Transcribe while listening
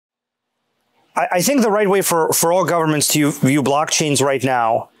I think the right way for all governments to view blockchains right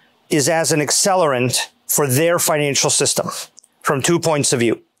now is as an accelerant for their financial system from 2 points of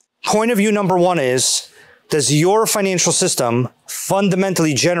view. Point of view number one is, does your financial system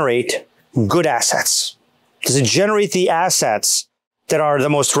fundamentally generate good assets? Does it generate the assets that are the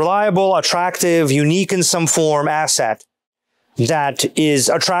most reliable, attractive, unique in some form asset that is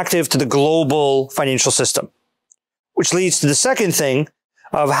attractive to the global financial system? Which leads to the second thing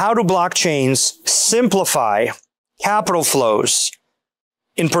of how do blockchains simplify capital flows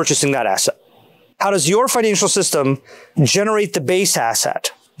in purchasing that asset? How does your financial system generate the base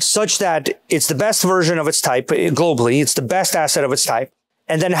asset such that it's the best version of its type globally, it's the best asset of its type?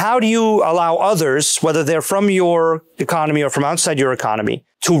 And then how do you allow others, whether they're from your economy or from outside your economy,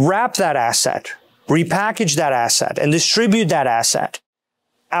 to wrap that asset, repackage that asset, and distribute that asset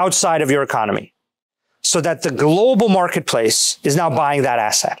outside of your economy so that the global marketplace is now buying that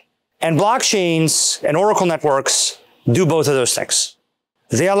asset? And blockchains and Oracle networks do both of those things.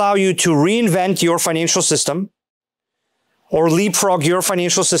 They allow you to reinvent your financial system or leapfrog your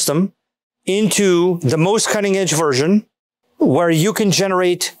financial system into the most cutting edge version where you can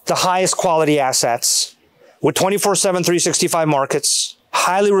generate the highest quality assets with 24/7, 365 markets,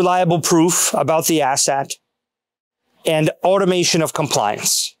 highly reliable proof about the asset, and automation of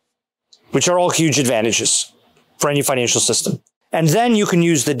compliance, which are all huge advantages for any financial system. And then you can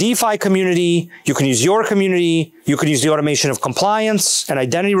use the DeFi community, you can use your community, you can use the automation of compliance and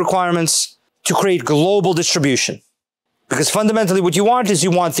identity requirements to create global distribution. Because fundamentally what you want is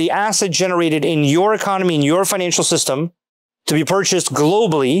you want the asset generated in your economy, in your financial system, to be purchased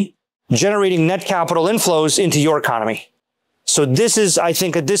globally, generating net capital inflows into your economy. So this is, I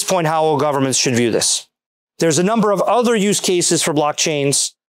think, at this point, how all governments should view this. There's a number of other use cases for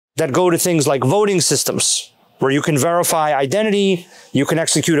blockchains that go to things like voting systems, where you can verify identity, you can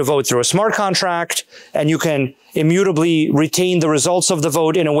execute a vote through a smart contract, and you can immutably retain the results of the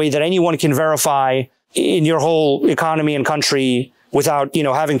vote in a way that anyone can verify in your whole economy and country without,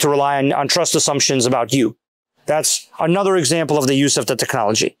 having to rely on trust assumptions about you. That's another example of the use of the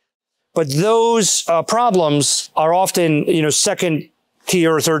technology. But those problems are often, second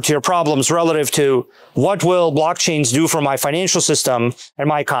tier or third tier problems relative to what will blockchains do for my financial system and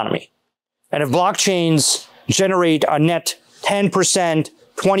my economy. And if blockchains generate a net 10%,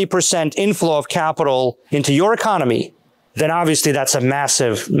 20% inflow of capital into your economy, then obviously that's a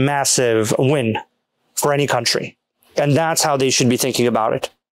massive, massive win for any country. And that's how they should be thinking about it.